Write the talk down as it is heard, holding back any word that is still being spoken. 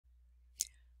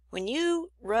When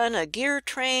you run a gear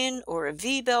train or a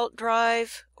V-belt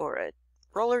drive or a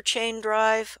roller chain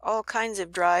drive, all kinds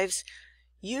of drives,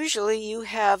 usually you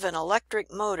have an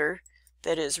electric motor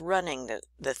that is running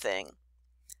the thing.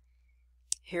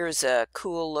 Here's a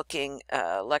cool looking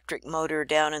electric motor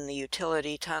down in the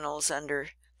utility tunnels under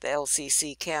the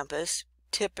LCC campus.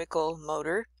 Typical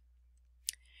motor.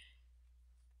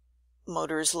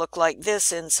 Motors look like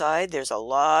this inside. There's a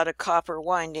lot of copper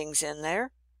windings in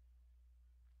there.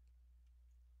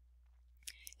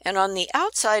 And on the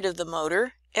outside of the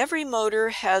motor, every motor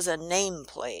has a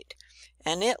nameplate,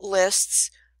 and it lists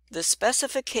the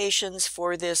specifications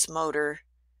for this motor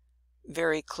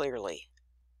very clearly.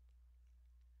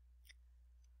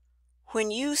 When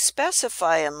you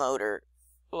specify a motor,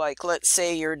 like let's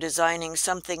say you're designing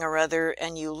something or other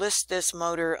and you list this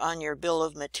motor on your bill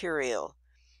of material,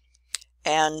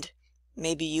 and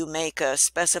maybe you make a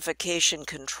specification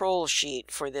control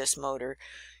sheet for this motor,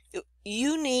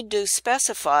 you need to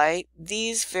specify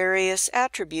these various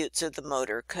attributes of the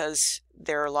motor because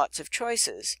there are lots of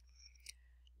choices.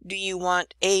 Do you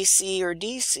want AC or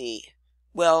DC?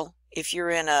 Well, if you're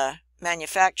in a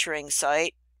manufacturing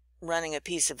site running a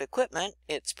piece of equipment,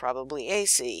 it's probably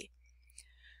AC.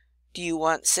 Do you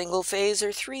want single phase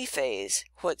or three phase?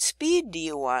 What speed do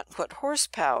you want? What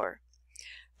horsepower?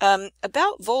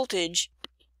 About voltage,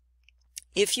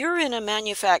 if you're in a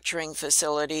manufacturing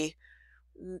facility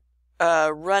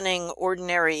running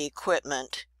ordinary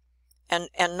equipment and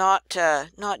not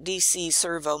DC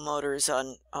servo motors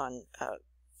on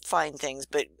fine things,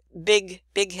 but big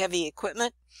heavy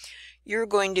equipment, you're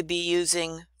going to be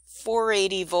using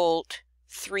 480 volt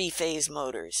three-phase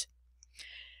motors.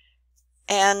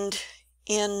 And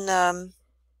in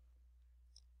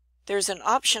there's an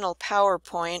optional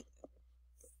PowerPoint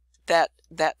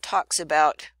that talks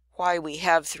about why we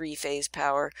have three-phase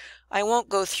power. I won't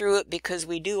go through it because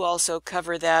we do also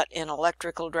cover that in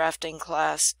electrical drafting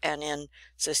class and in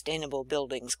sustainable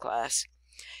buildings class.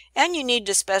 And you need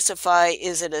to specify,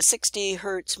 is it a 60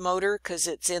 hertz motor because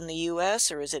it's in the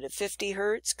US, or is it a 50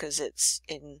 hertz because it's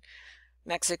in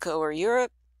Mexico or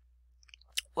Europe?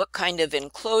 What kind of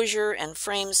enclosure and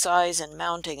frame size and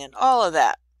mounting and all of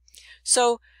that.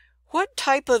 So what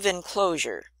type of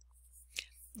enclosure?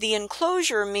 The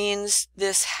enclosure means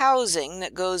this housing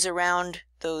that goes around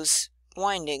those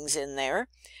windings in there,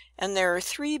 and there are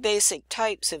three basic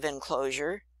types of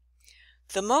enclosure.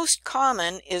 The most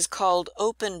common is called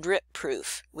open drip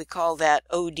proof. We call that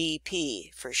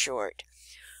ODP for short.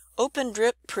 Open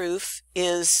drip proof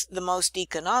is the most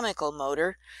economical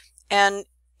motor, and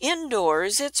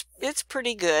indoors it's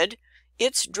pretty good.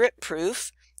 It's drip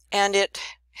proof, and it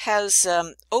has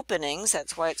openings.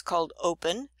 That's why it's called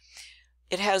open.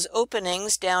 It has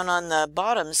openings down on the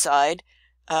bottom side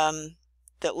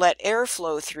that let air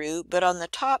flow through, but on the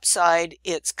top side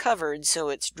it's covered, so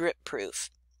it's drip proof.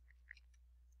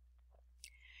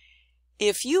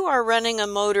 If you are running a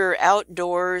motor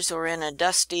outdoors or in a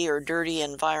dusty or dirty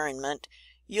environment,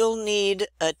 you'll need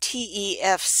a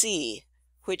TEFC,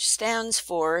 which stands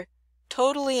for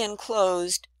totally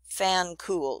enclosed, fan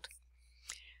cooled.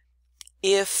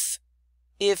 If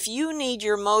you need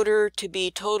your motor to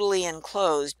be totally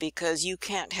enclosed because you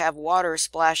can't have water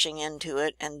splashing into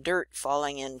it and dirt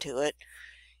falling into it,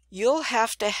 you'll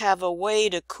have to have a way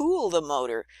to cool the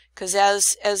motor, because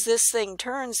as this thing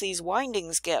turns, these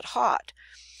windings get hot.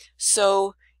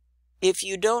 So if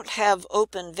you don't have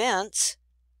open vents,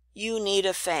 you need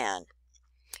a fan.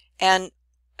 And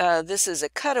this is a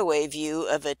cutaway view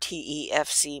of a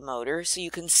TEFC motor. So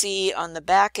you can see on the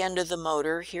back end of the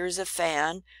motor, here's a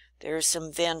fan. There's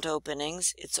some vent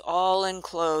openings. It's all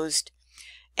enclosed,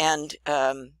 and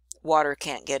water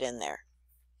can't get in there.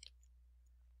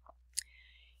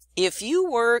 If you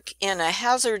work in a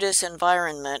hazardous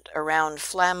environment around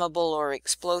flammable or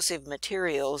explosive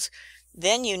materials,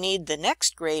 then you need the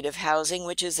next grade of housing,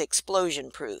 which is explosion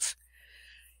proof.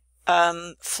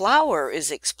 Flour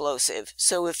is explosive,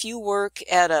 so if you work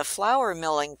at a flour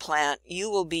milling plant, you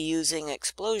will be using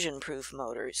explosion proof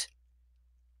motors.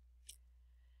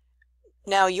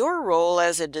 Now, your role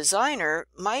as a designer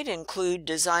might include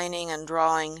designing and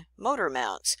drawing motor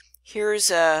mounts. Here's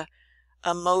a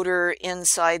motor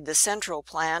inside the central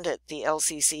plant at the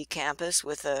LCC campus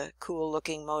with a cool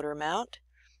looking motor mount.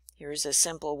 Here's a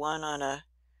simple one on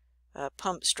a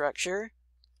pump structure.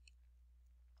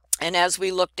 And as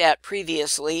we looked at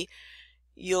previously,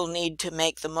 you'll need to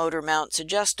make the motor mounts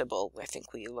adjustable. I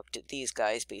think we looked at these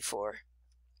guys before.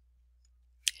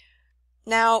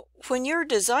 Now, when you're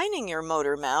designing your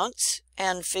motor mounts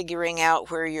and figuring out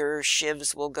where your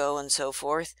sheaves will go and so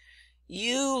forth,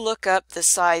 you look up the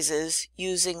sizes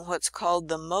using what's called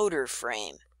the motor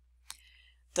frame.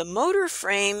 The motor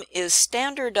frame is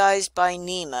standardized by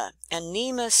NEMA, and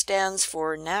NEMA stands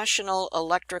for National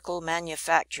Electrical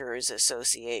Manufacturers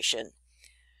Association.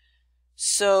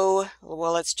 So,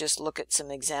 well, let's just look at some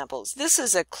examples. This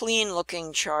is a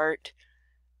clean-looking chart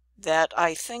that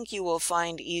I think you will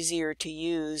find easier to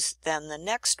use than the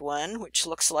next one, which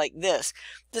looks like this.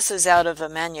 This is out of a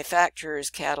manufacturer's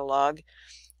catalog,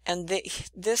 and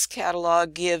this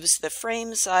catalog gives the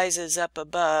frame sizes up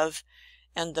above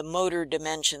and the motor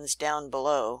dimensions down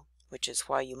below, which is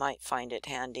why you might find it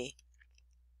handy.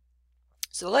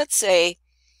 So let's say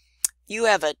you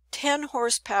have a 10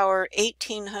 horsepower,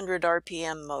 1800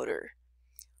 RPM motor.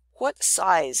 What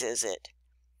size is it?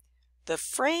 The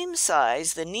frame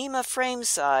size, the NEMA frame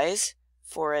size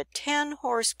for a 10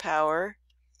 horsepower,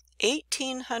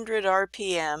 1800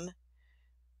 RPM,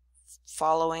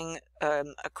 following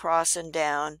across and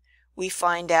down, we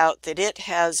find out that it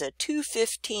has a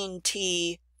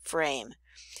 215T frame.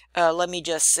 Let me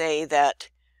just say that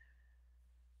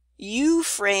U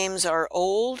frames are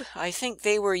old. I think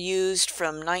they were used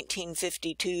from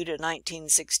 1952 to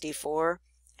 1964,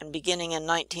 and beginning in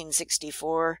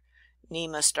 1964,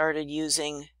 NEMA started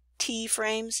using T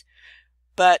frames,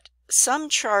 but some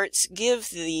charts give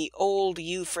the old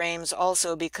U frames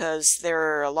also because there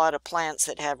are a lot of plants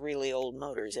that have really old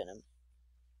motors in them.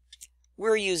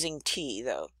 We're using T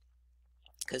though,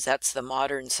 because that's the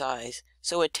modern size.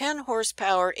 So a 10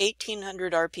 horsepower,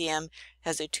 1800 RPM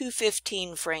has a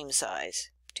 215 frame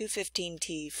size,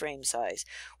 215T frame size.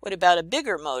 What about a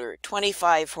bigger motor,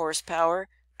 25 horsepower,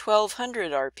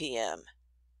 1200 RPM?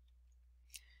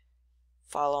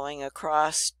 Following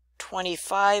across,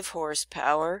 25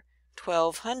 horsepower,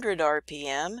 1200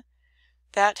 RPM,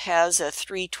 that has a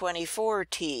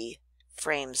 324T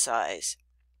frame size.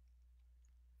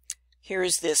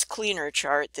 Here's this cleaner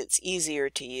chart that's easier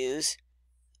to use.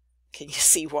 Can you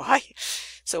see why?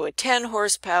 So a 10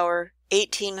 horsepower,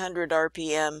 1800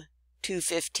 RPM,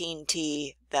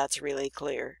 215T, that's really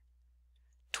clear.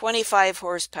 25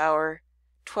 horsepower,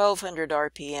 1200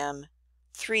 RPM,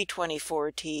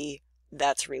 324T,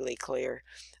 that's really clear.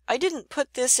 I didn't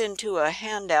put this into a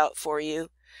handout for you,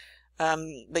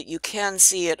 but you can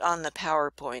see it on the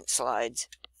PowerPoint slides.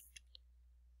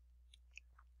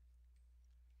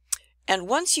 And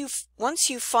once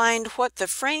you find what the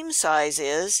frame size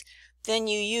is, then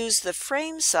you use the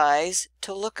frame size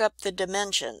to look up the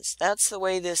dimensions. That's the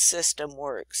way this system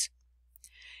works.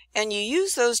 And you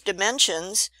use those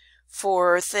dimensions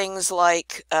for things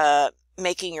like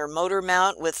making your motor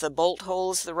mount with the bolt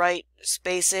holes the right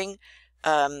spacing,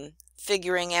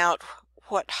 figuring out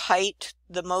what height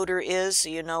the motor is so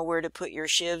you know where to put your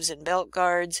shivs and belt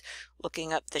guards,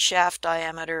 looking up the shaft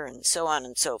diameter, and so on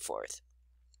and so forth.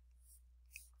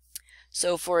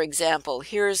 So for example,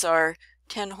 here's our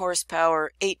 10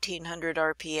 horsepower, 1800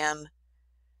 RPM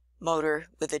motor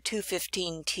with a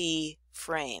 215T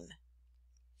frame.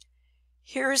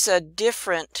 Here's a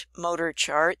different motor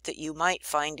chart that you might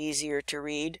find easier to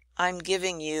read. I'm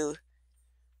giving you,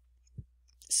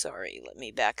 sorry, let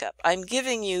me back up. I'm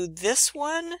giving you this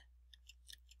one,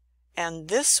 and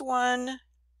this one,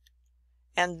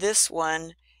 and this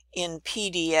one in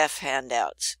PDF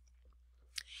handouts.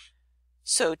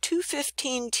 So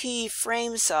 215T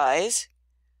frame size,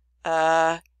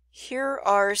 here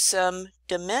are some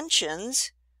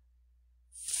dimensions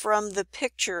from the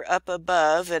picture up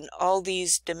above, and all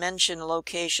these dimension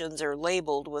locations are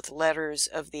labeled with letters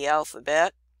of the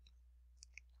alphabet.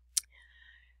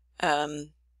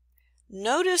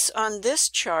 Notice on this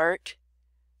chart,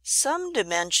 some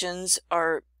dimensions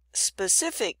are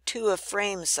specific to a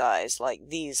frame size, like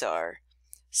these are.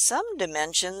 Some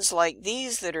dimensions, like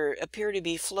these that appear to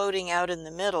be floating out in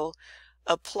the middle,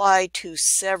 apply to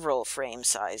several frame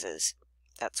sizes.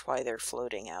 That's why they're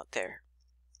floating out there.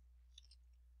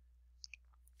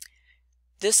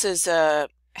 This is a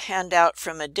handout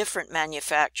from a different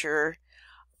manufacturer.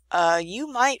 You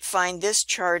might find this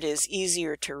chart is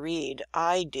easier to read.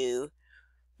 I do.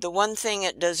 The one thing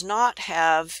it does not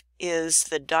have is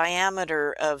the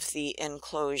diameter of the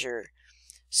enclosure.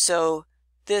 So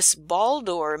this ball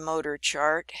door motor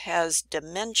chart has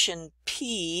dimension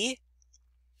P,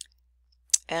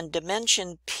 and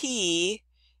dimension P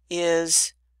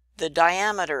is the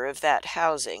diameter of that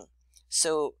housing.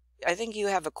 So I think you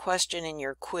have a question in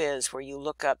your quiz where you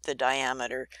look up the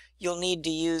diameter. You'll need to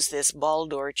use this ball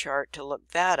door chart to look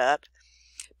that up,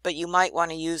 but you might want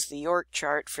to use the York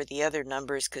chart for the other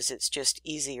numbers because it's just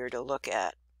easier to look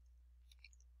at.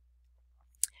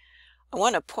 I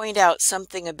want to point out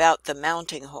something about the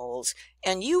mounting holes,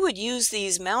 and you would use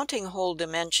these mounting hole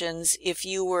dimensions if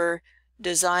you were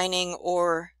designing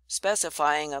or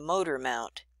specifying a motor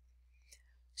mount.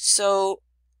 So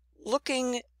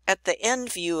looking at the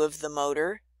end view of the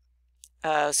motor,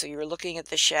 so you're looking at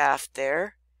the shaft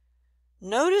there,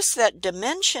 notice that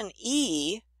dimension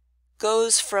E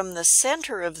goes from the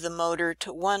center of the motor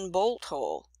to one bolt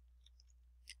hole.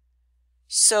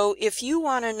 So if you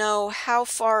want to know how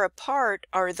far apart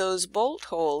are those bolt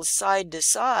holes side to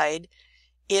side,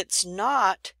 it's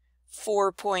not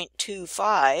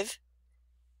 4.25,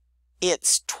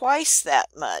 it's twice that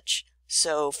much.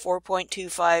 So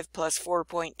 4.25 plus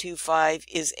 4.25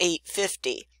 is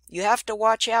 850. You have to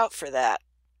watch out for that.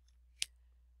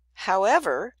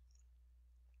 However,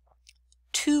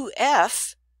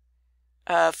 2F,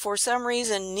 for some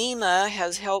reason NEMA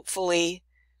has helpfully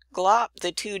glopped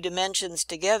the two dimensions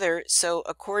together, so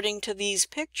according to these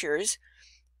pictures,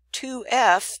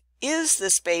 2F is the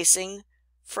spacing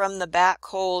from the back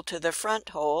hole to the front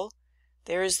hole.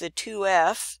 There's the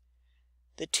 2F.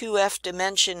 The 2F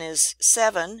dimension is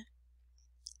 7,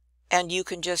 and you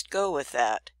can just go with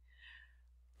that.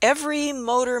 Every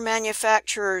motor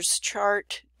manufacturer's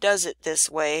chart does it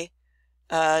this way.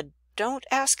 Don't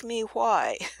ask me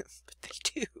why, but they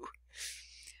do.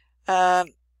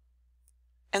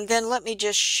 And then let me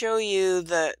just show you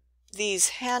these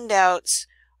handouts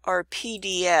are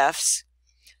PDFs.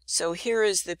 So here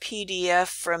is the PDF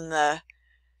from the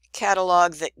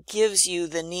catalog that gives you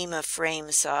the NEMA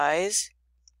frame size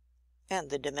and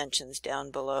the dimensions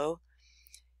down below.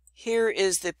 Here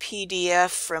is the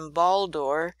PDF from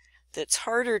Baldor that's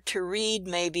harder to read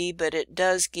maybe, but it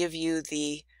does give you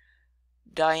the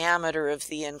diameter of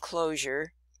the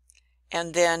enclosure.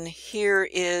 And then here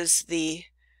is the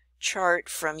chart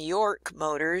from York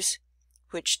Motors,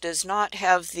 which does not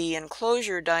have the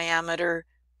enclosure diameter,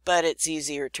 but it's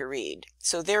easier to read.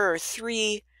 So there are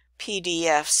 3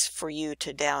 PDFs for you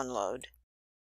to download.